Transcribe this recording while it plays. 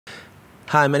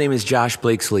Hi, my name is Josh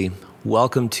Blakesley.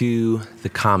 Welcome to The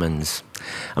Commons.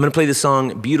 I'm going to play the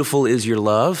song Beautiful Is Your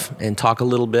Love and talk a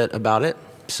little bit about it.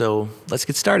 So let's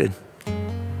get started.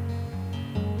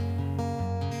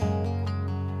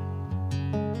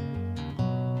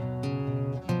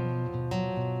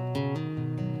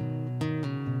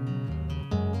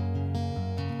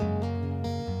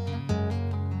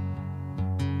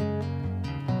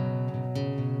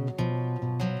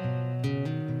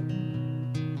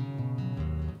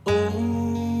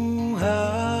 Oh,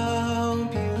 how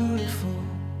beautiful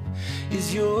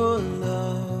is your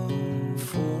love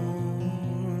for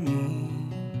me.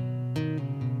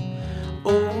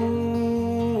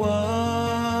 Oh,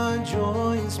 what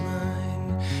joy is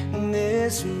mine in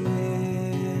this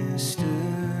mystery.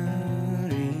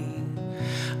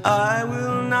 I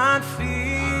will not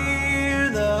fear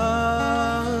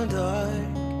the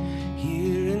dark,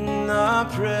 here in the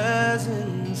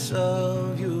presence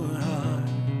of your heart.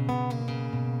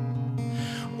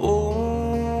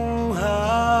 Oh,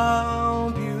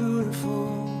 how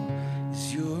beautiful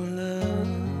is your love.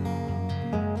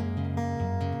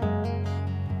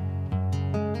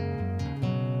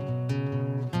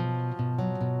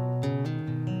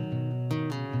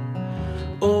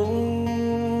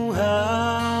 Oh,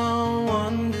 how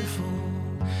wonderful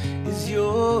is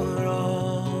your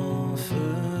offering.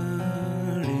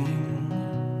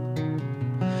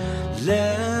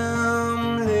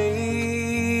 Lamb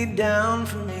laid down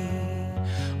for me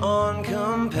on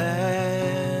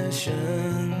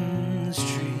compassion's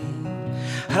tree.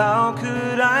 How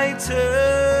could I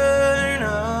turn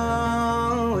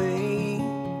away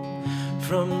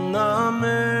from the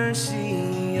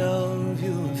mercy of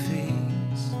your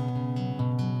face?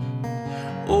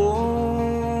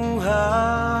 Oh,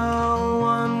 how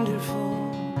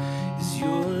wonderful is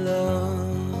your love.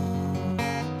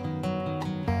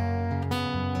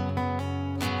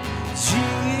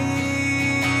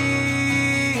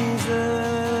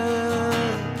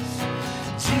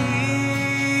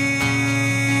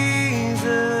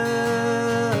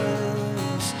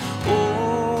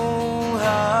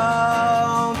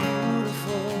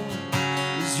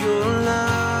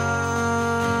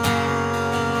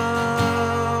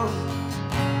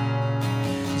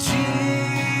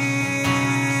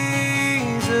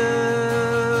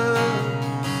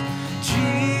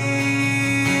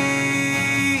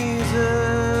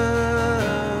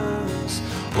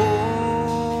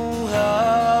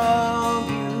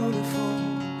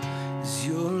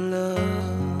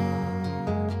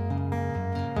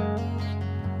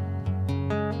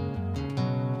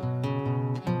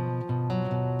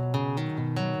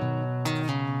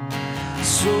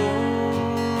 So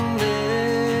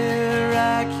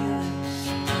miraculous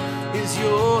is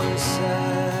your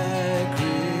sacrifice.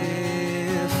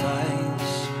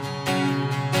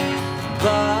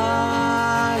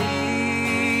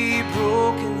 Body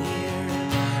broken here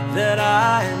that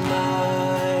I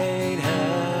might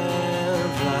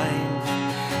have life.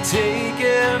 Take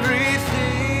everything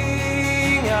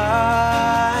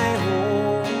I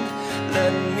hold,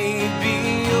 let me be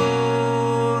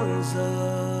yours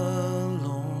alone.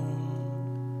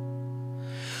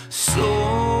 So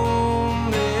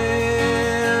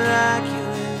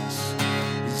miraculous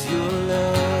is your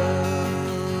love.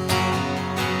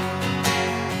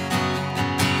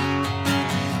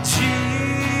 Jesus,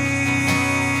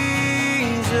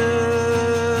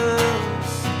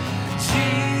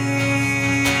 Jesus,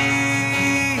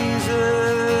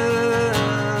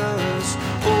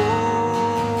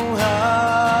 oh,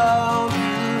 how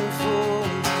beautiful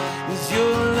is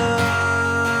your love.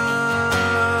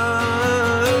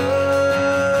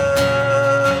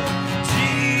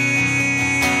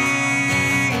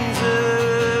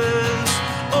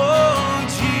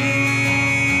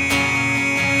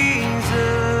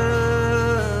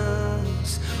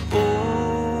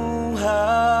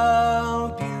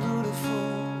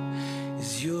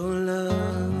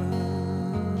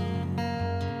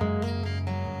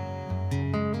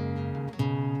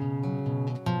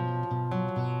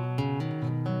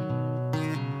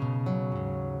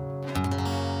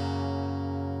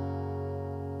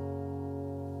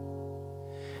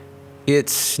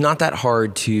 It's not that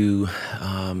hard to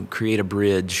create a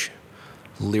bridge,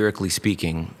 lyrically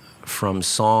speaking, from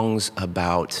songs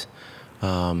about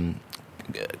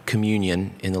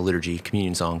communion in the liturgy,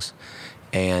 communion songs,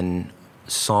 and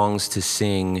songs to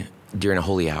sing during a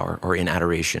holy hour or in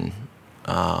adoration.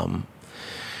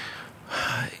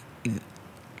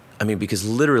 Because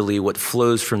literally what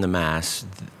flows from the Mass,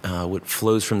 what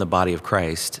flows from the body of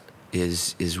Christ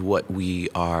is what we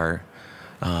are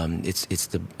It's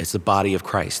the body of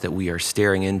Christ that we are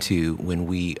staring into when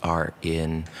we are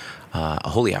in a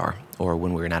holy hour or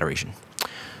when we're in adoration.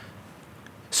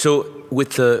 So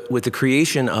with the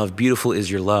creation of "Beautiful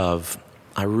Is Your Love,"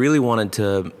 I really wanted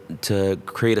to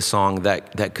create a song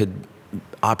that could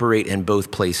operate in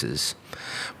both places,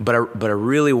 but I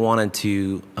really wanted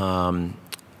to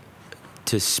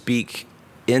speak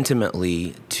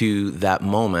intimately to that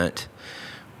moment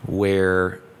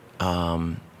where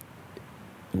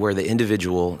the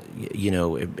individual,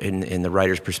 in the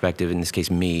writer's perspective, in this case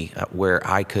me, where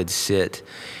I could sit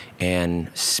and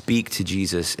speak to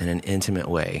Jesus in an intimate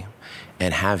way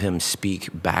and have him speak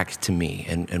back to me.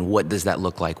 And what does that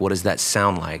look like? What does that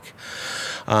sound like?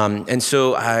 And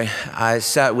so I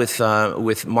sat with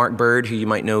Marc Byrd, who you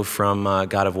might know from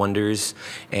God of Wonders,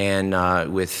 and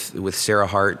with Sarah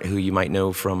Hart, who you might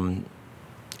know from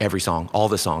every song, all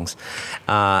the songs.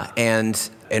 And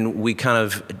we kind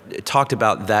of talked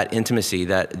about that intimacy,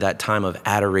 that time of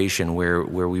adoration where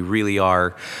we really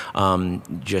are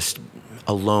just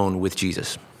alone with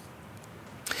Jesus.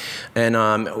 And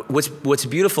what's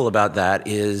beautiful about that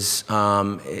is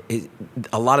a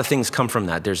lot of things come from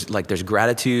that. There's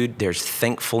gratitude, there's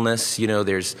thankfulness,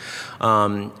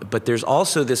 but there's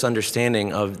also this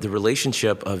understanding of the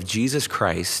relationship of Jesus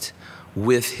Christ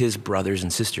with his brothers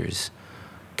and sisters,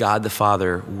 God the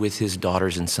Father with his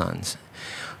daughters and sons.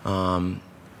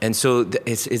 And so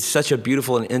it's such a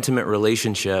beautiful and intimate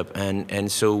relationship,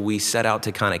 and so we set out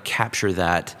to kind of capture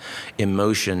that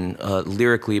emotion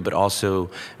lyrically, but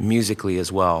also musically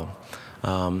as well.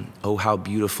 Oh, how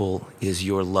beautiful is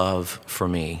your love for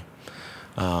me.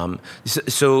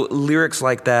 So lyrics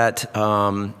like that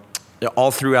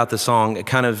all throughout the song,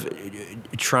 kind of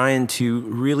trying to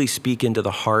really speak into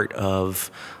the heart of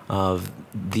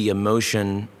the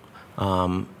emotion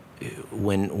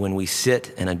when we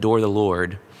sit and adore the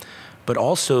Lord, but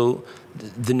also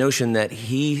the notion that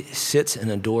he sits and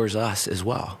adores us as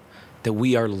well, that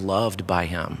we are loved by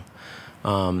him.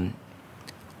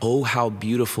 Oh, how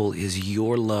beautiful is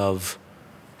your love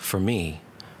for me,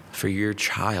 for your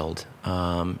child.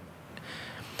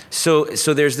 So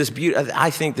there's this I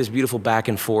think this beautiful back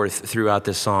and forth throughout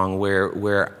this song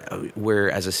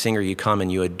where as a singer you come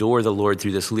and you adore the Lord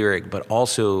through this lyric, but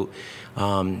also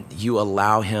you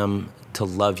allow him to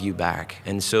love you back.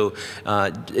 And so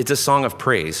it's a song of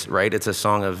praise, right? It's a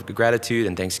song of gratitude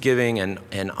and thanksgiving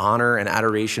and honor and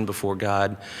adoration before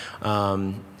God.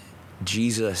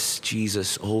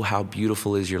 Jesus, oh, how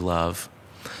beautiful is your love.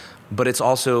 But it's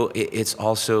also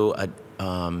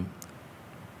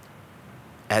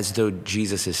as though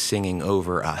Jesus is singing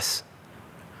over us,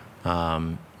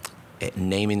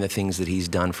 naming the things that he's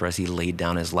done for us. He laid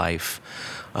down his life,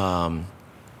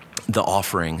 the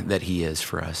offering that he is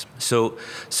for us. So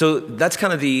that's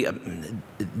kind of the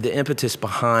impetus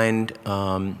behind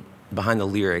the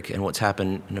lyric and what's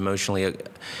happened emotionally.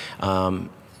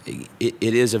 It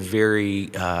is a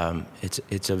very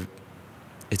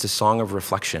it's a song of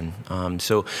reflection.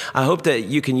 So I hope that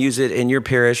you can use it in your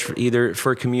parish, either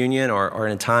for communion or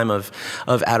in a time of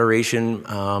adoration,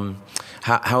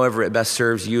 however it best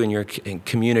serves you and your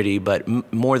community. But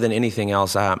more than anything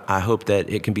else, I hope that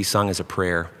it can be sung as a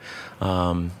prayer,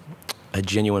 a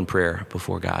genuine prayer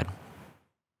before God.